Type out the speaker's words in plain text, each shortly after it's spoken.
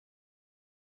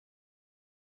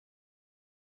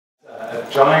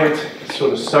giant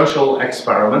sort of social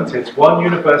experiment. It's one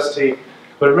university,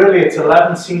 but really it's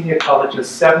 11 senior colleges,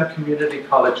 7 community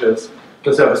colleges.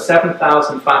 There's over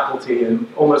 7,000 faculty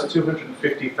and almost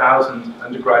 250,000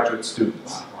 undergraduate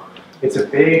students. It's a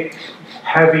big,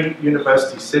 heavy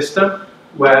university system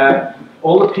where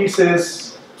all the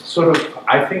pieces sort of,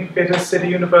 I think of it as city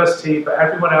university, but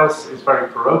everyone else is very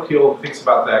parochial, thinks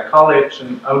about their college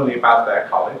and only about their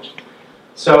college.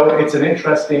 So it's an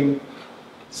interesting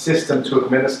system to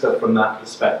administer from that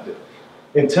perspective.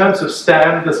 In terms of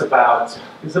STEM, there's about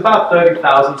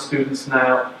 30,000 students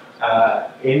now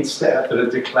in STEM that are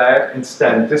declared in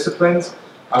STEM disciplines.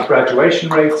 Our graduation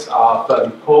rates are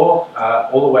fairly poor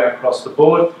all the way across the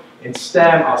board. In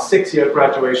STEM, our 6-year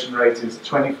graduation rate is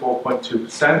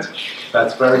 24.2%.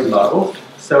 That's very low.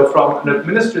 So from an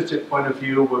administrative point of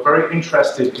view, we're very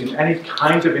interested in any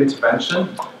kind of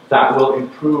intervention that will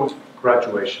improve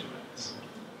graduation rates.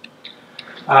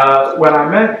 When I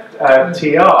met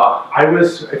TR, I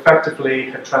was effectively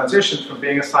had transitioned from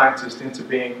being a scientist into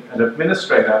being an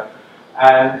administrator,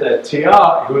 and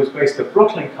TR, who is based at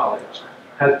Brooklyn College,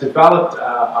 had developed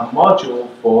a module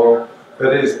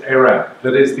that is AREM,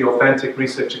 that is the Authentic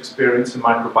Research Experience in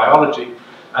Microbiology,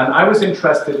 and I was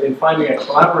interested in finding a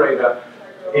collaborator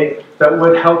that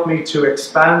would help me to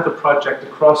expand the project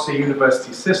across the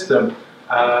university system,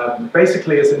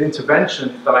 basically as an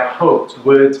intervention that I hoped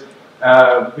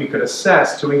we could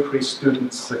assess to increase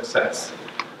student success.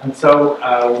 And so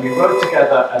we wrote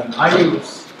together an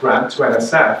IUS grant to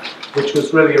NSF, which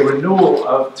was really a renewal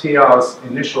of TR's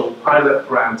initial pilot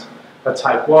grant for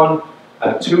Type 1,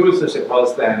 2 as it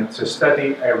was then, to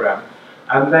study AREM.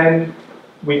 And then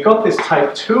we got this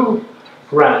Type 2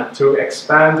 grant to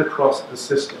expand across the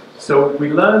system. So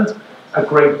we learned a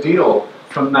great deal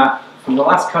from that. From the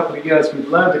last couple of years, we've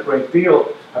learned a great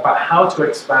deal about how to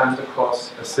expand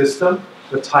across a system,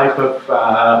 the type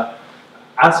of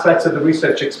aspects of the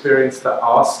research experience that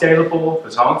are scalable,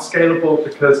 that aren't scalable,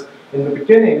 because in the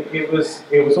beginning it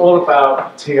was all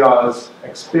about TR's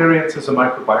experience as a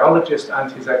microbiologist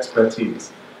and his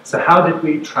expertise. So how did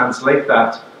we translate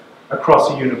that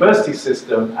across a university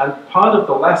system? And part of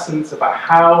the lessons about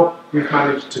how we've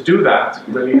managed to do that,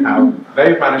 really how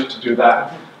they've managed to do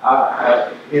that,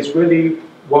 is really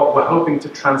what we're hoping to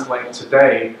translate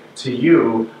today to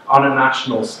you on a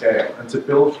national scale, and to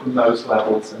build from those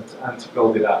levels and to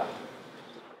build it up.